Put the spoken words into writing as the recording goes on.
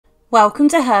Welcome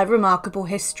to Her Remarkable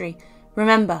History.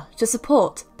 Remember, to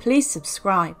support, please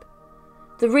subscribe.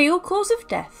 The real cause of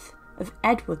death of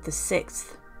Edward VI.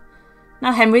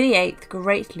 Now Henry VIII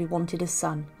greatly wanted a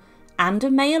son, and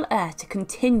a male heir to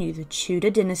continue the Tudor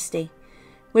dynasty.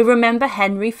 We remember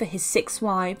Henry for his 6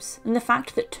 wives, and the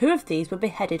fact that 2 of these were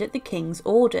beheaded at the king's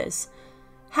orders.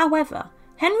 However,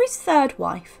 Henry's 3rd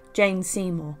wife, Jane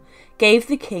Seymour, gave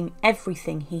the king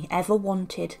everything he ever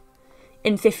wanted.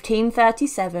 In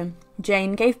 1537,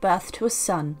 Jane gave birth to a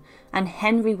son, and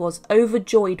Henry was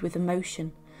overjoyed with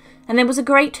emotion, and there was a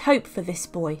great hope for this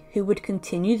boy who would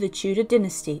continue the Tudor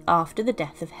dynasty after the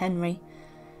death of Henry.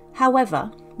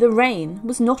 However, the reign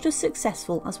was not as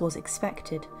successful as was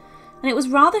expected, and it was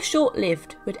rather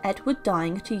short-lived, with Edward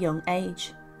dying at a young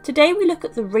age. Today we look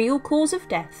at the real cause of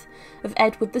death of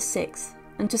Edward VI,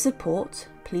 and to support,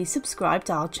 please subscribe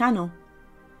to our channel.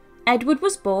 Edward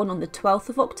was born on the 12th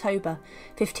of October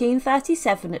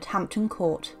 1537 at Hampton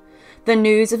Court. The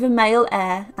news of a male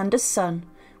heir and a son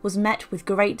was met with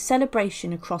great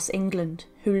celebration across England,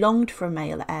 who longed for a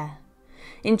male heir.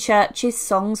 In churches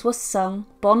songs were sung,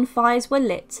 bonfires were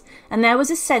lit, and there was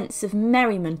a sense of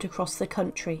merriment across the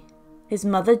country. His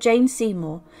mother, Jane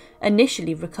Seymour,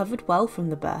 initially recovered well from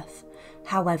the birth.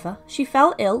 However, she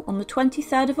fell ill on the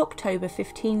 23rd of October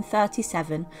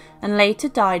 1537 and later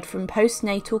died from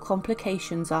postnatal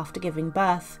complications after giving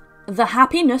birth. The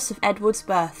happiness of Edward's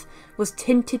birth was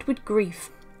tinted with grief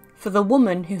for the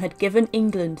woman who had given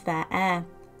England their heir.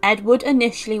 Edward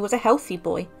initially was a healthy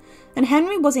boy, and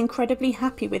Henry was incredibly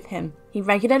happy with him. He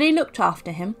regularly looked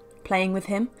after him, playing with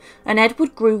him, and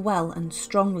Edward grew well and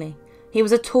strongly. He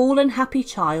was a tall and happy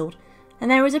child,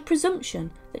 and there is a presumption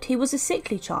that he was a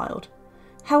sickly child.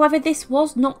 However, this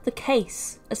was not the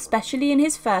case, especially in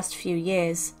his first few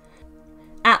years.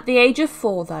 At the age of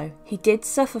 4, though, he did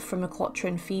suffer from a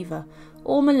quarantine fever,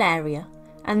 or malaria,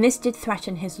 and this did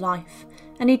threaten his life,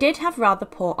 and he did have rather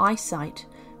poor eyesight,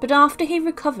 but after he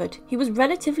recovered, he was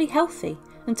relatively healthy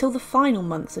until the final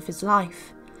months of his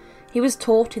life. He was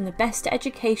taught in the best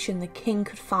education the king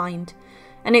could find,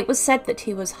 and it was said that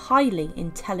he was a highly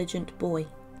intelligent boy.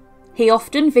 He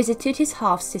often visited his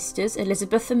half-sisters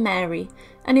Elizabeth and Mary,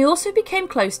 and he also became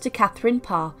close to Catherine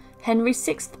Parr, Henry's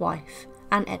 6th wife,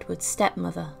 and Edward's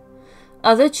stepmother.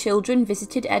 Other children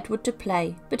visited Edward to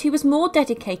play, but he was more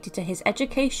dedicated to his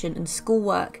education and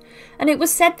schoolwork, and it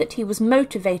was said that he was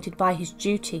motivated by his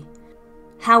duty.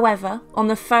 However, on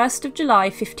the 1st of July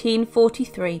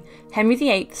 1543, Henry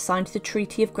VIII signed the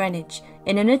Treaty of Greenwich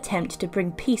in an attempt to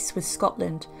bring peace with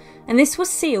Scotland, and this was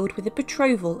sealed with the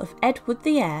betrothal of Edward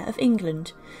the heir of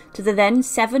England to the then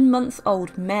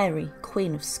 7-month-old Mary,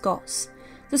 Queen of Scots.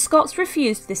 The Scots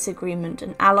refused this agreement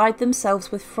and allied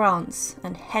themselves with France,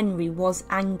 and Henry was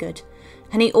angered,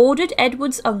 and he ordered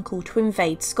Edward's uncle to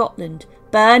invade Scotland,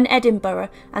 burn Edinburgh,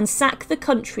 and sack the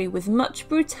country with much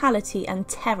brutality and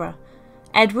terror.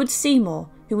 Edward Seymour,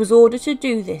 who was ordered to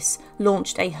do this,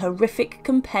 launched a horrific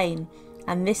campaign,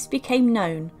 and this became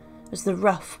known as the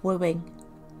Rough Wooing.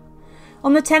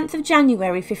 On the 10th of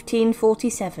January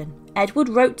 1547, Edward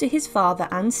wrote to his father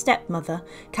and stepmother,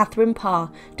 Catherine Parr,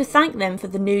 to thank them for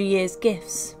the New Year's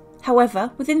gifts.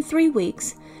 However, within 3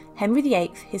 weeks, Henry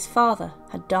VIII, his father,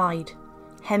 had died.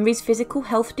 Henry's physical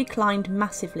health declined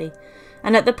massively,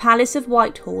 and at the Palace of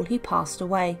Whitehall he passed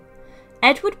away.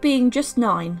 Edward, being just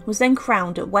 9, was then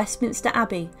crowned at Westminster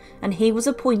Abbey, and he was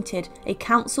appointed a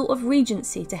Council of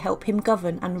Regency to help him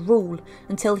govern and rule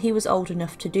until he was old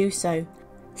enough to do so.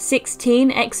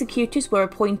 16 executors were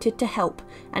appointed to help,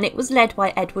 and it was led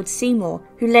by Edward Seymour,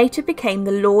 who later became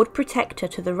the Lord Protector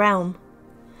to the realm.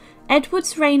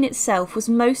 Edward's reign itself was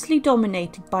mostly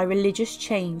dominated by religious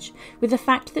change, with the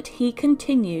fact that he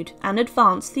continued and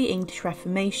advanced the English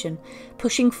Reformation,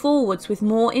 pushing forwards with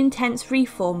more intense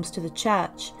reforms to the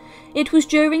church. It was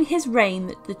during his reign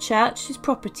that the church's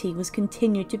property was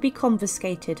continued to be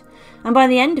confiscated, and by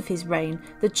the end of his reign,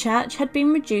 the church had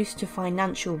been reduced to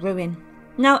financial ruin.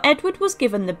 Now Edward was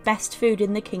given the best food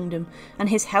in the kingdom, and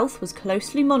his health was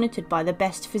closely monitored by the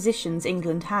best physicians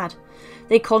England had.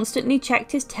 They constantly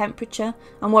checked his temperature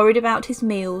and worried about his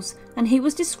meals, and he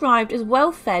was described as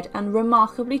well-fed and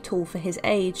remarkably tall for his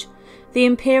age. The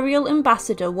imperial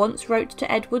ambassador once wrote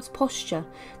to Edward's posture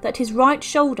that his right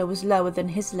shoulder was lower than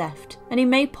his left, and he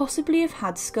may possibly have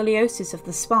had scoliosis of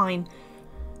the spine,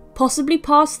 possibly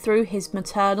passed through his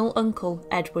maternal uncle,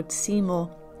 Edward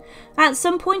Seymour. At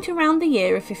some point around the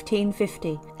year of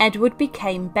 1550, Edward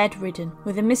became bedridden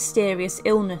with a mysterious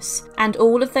illness, and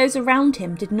all of those around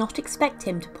him did not expect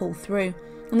him to pull through,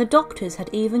 and the doctors had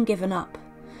even given up.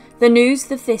 The news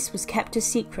of this was kept a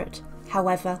secret.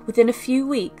 However, within a few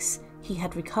weeks, he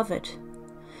had recovered.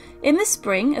 In the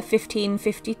spring of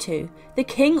 1552, the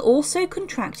king also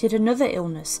contracted another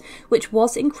illness which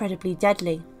was incredibly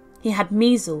deadly. He had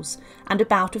measles and a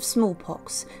bout of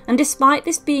smallpox, and despite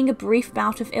this being a brief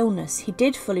bout of illness, he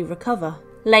did fully recover.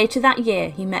 Later that year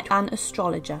he met an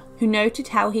astrologer who noted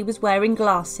how he was wearing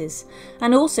glasses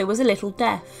and also was a little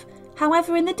deaf.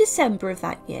 However, in the December of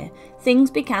that year,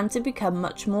 things began to become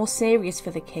much more serious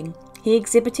for the king. He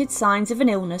exhibited signs of an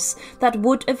illness that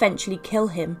would eventually kill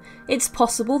him. It's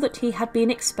possible that he had been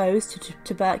exposed to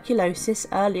tuberculosis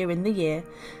earlier in the year,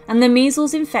 and the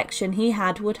measles infection he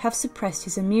had would have suppressed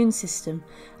his immune system,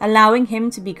 allowing him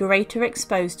to be greater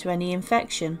exposed to any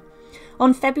infection.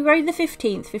 On February the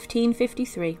 15th,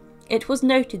 1553, it was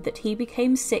noted that he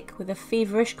became sick with a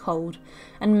feverish cold,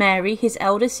 and Mary, his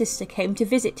elder sister, came to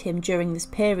visit him during this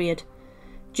period.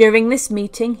 During this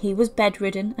meeting he was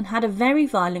bedridden and had a very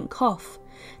violent cough.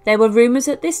 There were rumours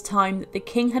at this time that the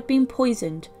king had been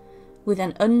poisoned with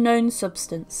an unknown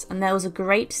substance, and there was a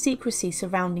great secrecy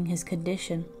surrounding his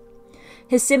condition.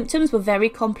 His symptoms were very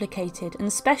complicated,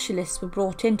 and specialists were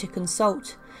brought in to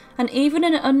consult, and even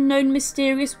an unknown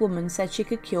mysterious woman said she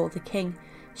could cure the king.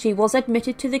 She was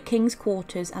admitted to the king's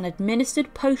quarters and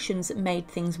administered potions that made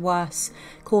things worse,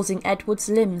 causing Edward's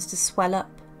limbs to swell up.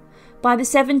 By the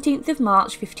 17th of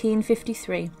March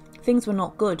 1553, things were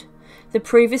not good. The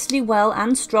previously well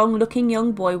and strong-looking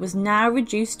young boy was now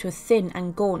reduced to a thin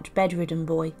and gaunt bedridden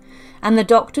boy, and the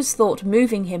doctors thought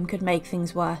moving him could make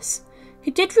things worse.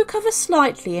 He did recover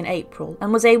slightly in April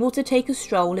and was able to take a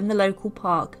stroll in the local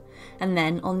park, and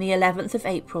then on the 11th of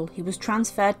April he was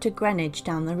transferred to Greenwich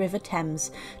down the River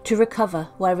Thames to recover,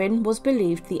 wherein was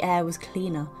believed the air was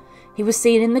cleaner. He was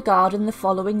seen in the garden the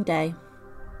following day.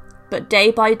 But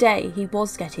day by day he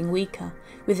was getting weaker,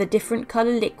 with a different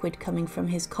colour liquid coming from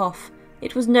his cough.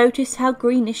 It was noticed how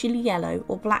greenishly yellow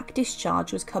or black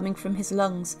discharge was coming from his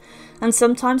lungs, and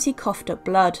sometimes he coughed up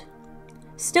blood.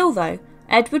 Still though,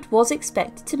 Edward was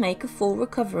expected to make a full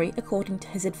recovery according to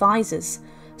his advisers.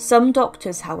 Some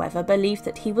doctors, however, believed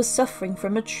that he was suffering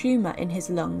from a tumour in his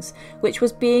lungs, which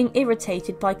was being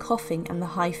irritated by coughing and the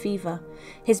high fever.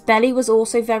 His belly was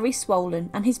also very swollen,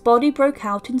 and his body broke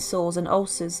out in sores and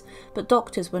ulcers, but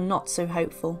doctors were not so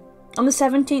hopeful. On the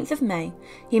 17th of May,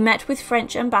 he met with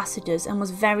French ambassadors and was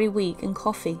very weak and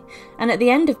coughy, and at the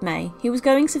end of May, he was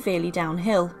going severely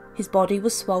downhill. His body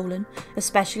was swollen,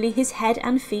 especially his head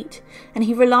and feet, and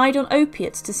he relied on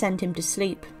opiates to send him to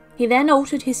sleep. He then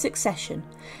altered his succession,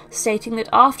 stating that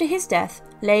after his death,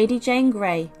 Lady Jane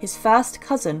Grey, his first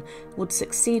cousin, would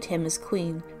succeed him as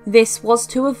queen. This was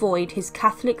to avoid his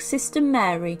Catholic sister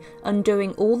Mary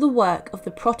undoing all the work of the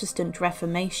Protestant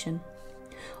Reformation.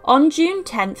 On June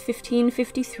 10,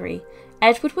 1553,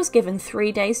 Edward was given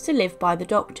 3 days to live by the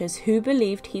doctors, who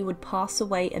believed he would pass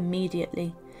away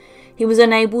immediately. He was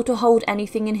unable to hold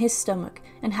anything in his stomach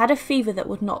and had a fever that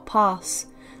would not pass.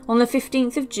 On the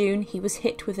 15th of June, he was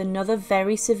hit with another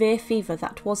very severe fever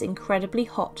that was incredibly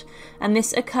hot, and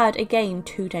this occurred again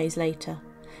 2 days later.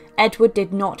 Edward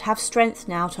did not have strength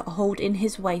now to hold in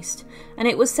his waist, and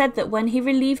it was said that when he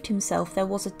relieved himself there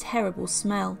was a terrible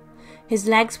smell. His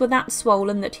legs were that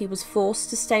swollen that he was forced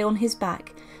to stay on his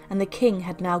back, and the king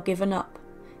had now given up.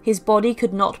 His body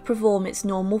could not perform its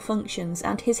normal functions,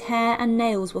 and his hair and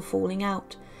nails were falling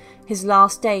out. His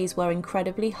last days were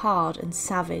incredibly hard and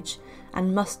savage,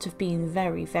 and must have been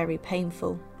very, very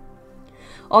painful.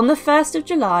 On the 1st of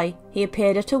July, he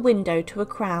appeared at a window to a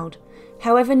crowd.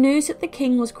 However, news that the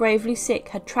king was gravely sick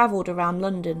had travelled around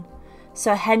London.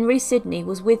 Sir Henry Sidney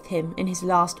was with him in his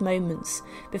last moments.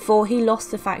 Before he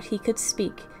lost the fact he could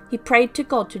speak, he prayed to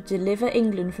God to deliver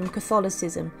England from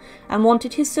Catholicism, and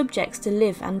wanted his subjects to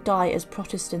live and die as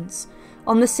Protestants.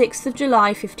 On the 6th of July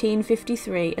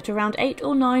 1553, at around 8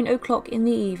 or 9 o'clock in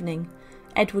the evening,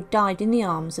 Edward died in the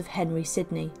arms of Henry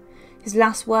Sidney. His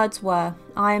last words were,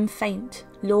 "I am faint.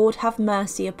 Lord, have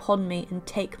mercy upon me and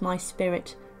take my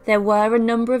spirit." There were a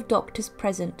number of doctors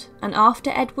present, and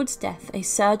after Edward's death a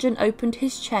surgeon opened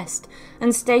his chest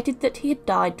and stated that he had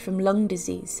died from lung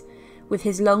disease, with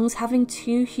his lungs having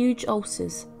 2 huge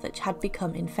ulcers that had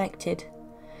become infected.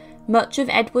 Much of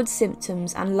Edward's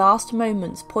symptoms and last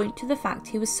moments point to the fact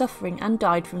he was suffering and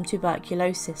died from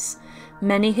tuberculosis.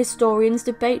 Many historians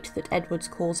debate that Edward's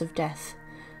cause of death,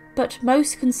 but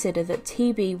most consider that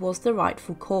TB was the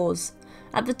rightful cause.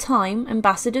 At the time,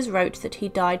 ambassadors wrote that he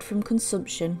died from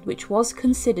consumption, which was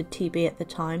considered TB at the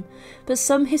time, but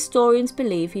some historians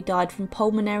believe he died from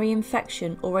pulmonary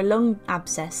infection or a lung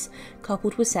abscess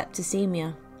coupled with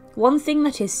septicemia. One thing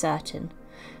that is certain,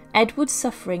 Edward's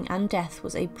suffering and death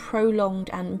was a prolonged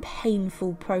and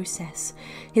painful process.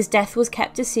 His death was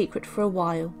kept a secret for a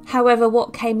while. However,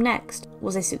 what came next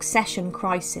was a succession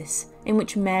crisis, in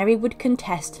which Mary would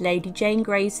contest Lady Jane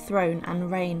Grey's throne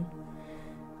and reign.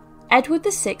 Edward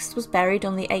VI was buried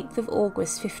on the 8th of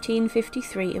August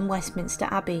 1553 in Westminster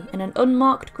Abbey in an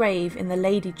unmarked grave in the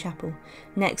Lady Chapel,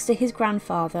 next to his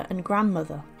grandfather and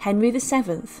grandmother, Henry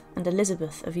VII and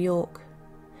Elizabeth of York.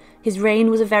 His reign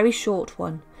was a very short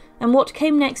one, and what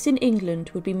came next in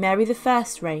England would be Mary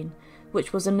I's reign,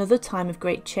 which was another time of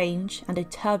great change and a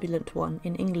turbulent one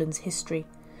in England's history.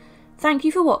 Thank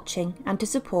you for watching, and to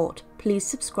support, please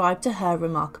subscribe to Her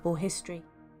Remarkable History.